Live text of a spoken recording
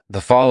The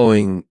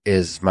following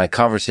is my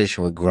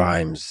conversation with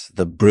Grimes,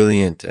 the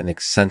brilliant and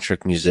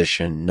eccentric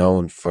musician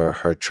known for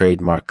her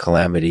trademark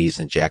calamities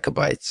and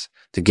Jacobites.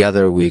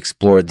 Together, we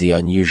explored the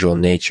unusual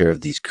nature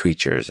of these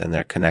creatures and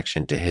their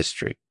connection to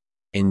history.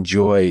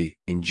 Enjoy.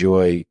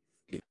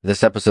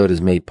 This episode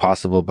is made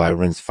possible by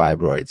Rinse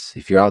Fibroids.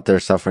 If you're out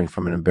there suffering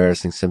from an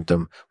embarrassing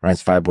symptom,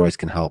 Rinse Fibroids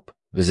can help.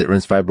 Visit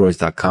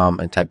rinsefibroids.com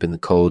and type in the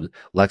code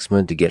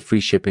Lexman to get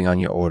free shipping on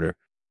your order.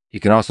 You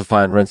can also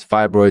find Rinse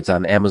Fibroids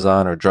on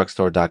Amazon or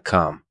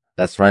drugstore.com.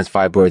 That's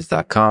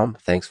rinsefibroids.com.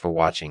 Thanks for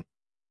watching.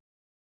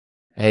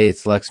 Hey,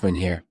 it's Lexman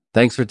here.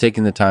 Thanks for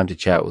taking the time to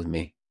chat with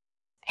me.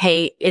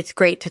 Hey, it's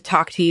great to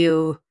talk to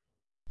you.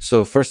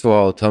 So first of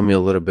all, tell me a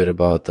little bit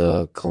about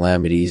the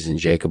calamities and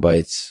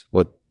Jacobites.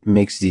 What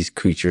makes these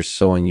creatures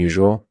so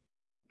unusual?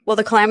 Well,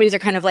 the calamities are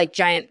kind of like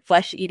giant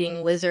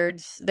flesh-eating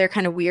lizards. They're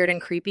kind of weird and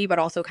creepy, but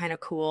also kind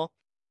of cool.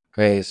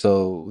 Okay,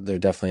 so they're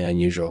definitely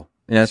unusual.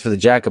 And as for the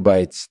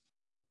Jacobites,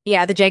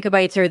 Yeah, the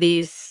Jacobites are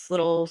these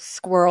little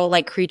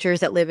squirrel-like creatures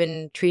that live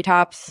in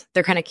treetops.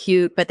 They're kind of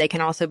cute, but they can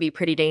also be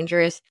pretty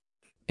dangerous.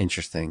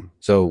 interesting.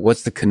 So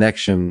what's the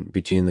connection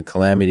between the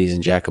calamities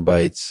and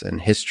Jacobites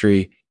and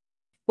history?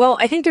 Well,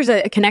 I think there's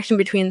a connection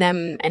between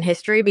them and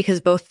history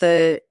because both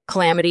the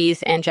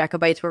calamities and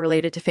Jacobites were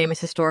related to famous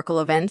historical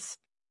events.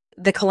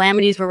 The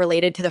calamities were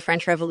related to the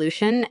French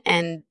Revolution,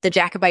 and the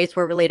Jacobites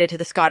were related to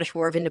the Scottish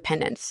War of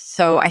Independence.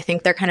 So I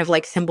think they're kind of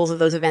like symbols of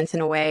those events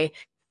in a way.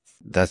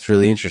 That's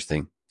really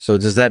interesting. So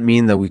does that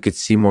mean that we could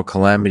see more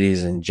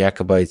calamities and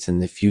Jacobites in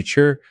the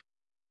future?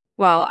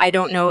 Well, I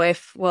don't know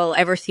if we'll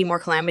ever see more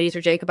calamities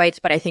or Jacobites,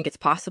 but I think it's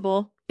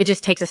possible. It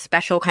just takes a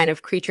special kind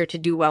of creature to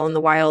do well in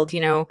the wild,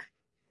 and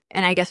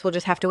I guess we'll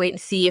just have to wait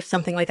and see if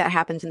something like that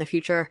happens in the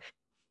future.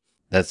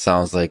 That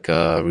sounds like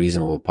a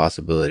reasonable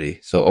possibility.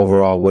 So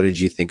overall, what did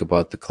you think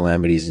about the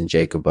calamities and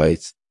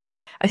Jacobites?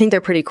 I think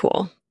they're pretty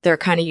cool. They're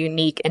kind of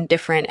unique and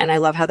different, and I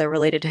love how they're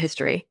related to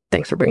history.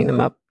 Thanks for bringing them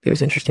up. It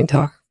was interesting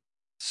talk.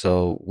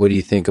 So what do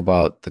you think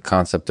about the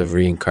concept of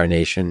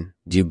reincarnation?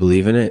 Do you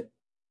believe in it?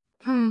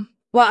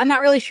 Well, I'm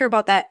not really sure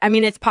about that. I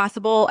mean, it's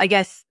possible, I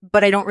guess,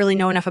 but I don't really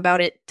know enough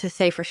about it to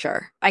say for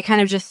sure. I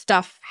kind of just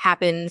stuff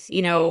happens,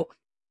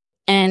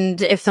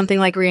 and if something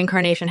like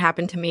reincarnation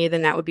happened to me,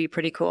 then that would be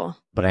pretty cool.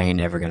 But I ain't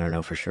never gonna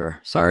know for sure.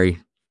 Sorry.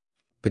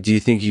 But do you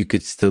think you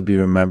could still be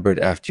remembered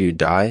after you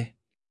die?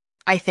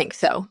 I think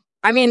so.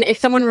 I mean, if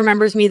someone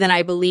remembers me, then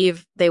I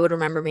believe they would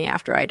remember me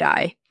after I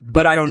die.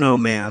 But I don't know,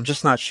 man. I'm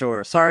just not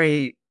sure.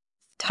 Sorry.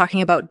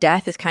 Talking about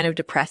death is kind of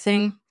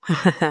depressing.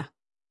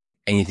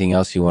 Anything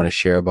else you want to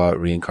share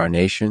about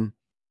reincarnation?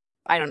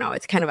 I don't know.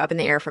 It's kind of up in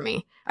the air for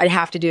me. I'd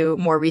have to do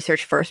more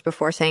research first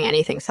before saying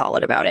anything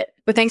solid about it.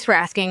 But thanks for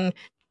asking.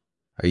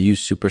 Are you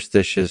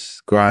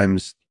superstitious,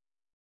 Grimes?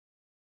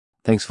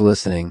 Thanks for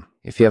listening.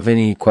 If you have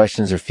any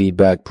questions or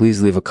feedback,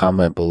 please leave a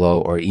comment below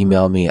or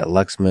email me at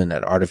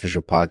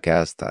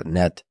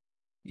lexman@artificialpodcast.net.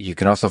 You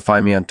can also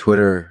find me on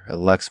Twitter at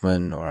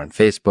Lexman or on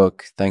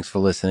Facebook. Thanks for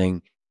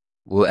listening.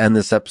 We'll end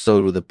this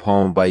episode with a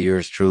poem by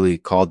yours truly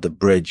called The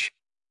Bridge.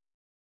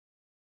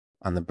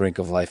 On the brink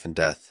of life and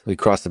death, we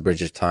cross the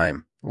bridge of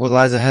time. What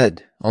lies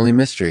ahead? Only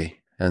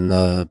mystery and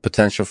the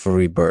potential for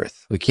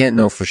rebirth. We can't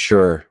know for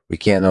sure.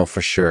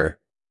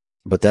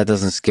 But that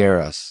doesn't scare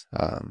us.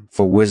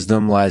 For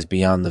wisdom lies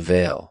beyond the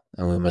veil,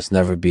 and we must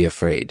never be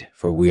afraid,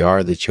 for we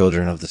are the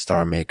children of the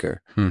Star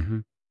Maker.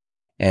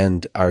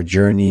 And our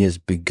journey is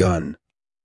begun.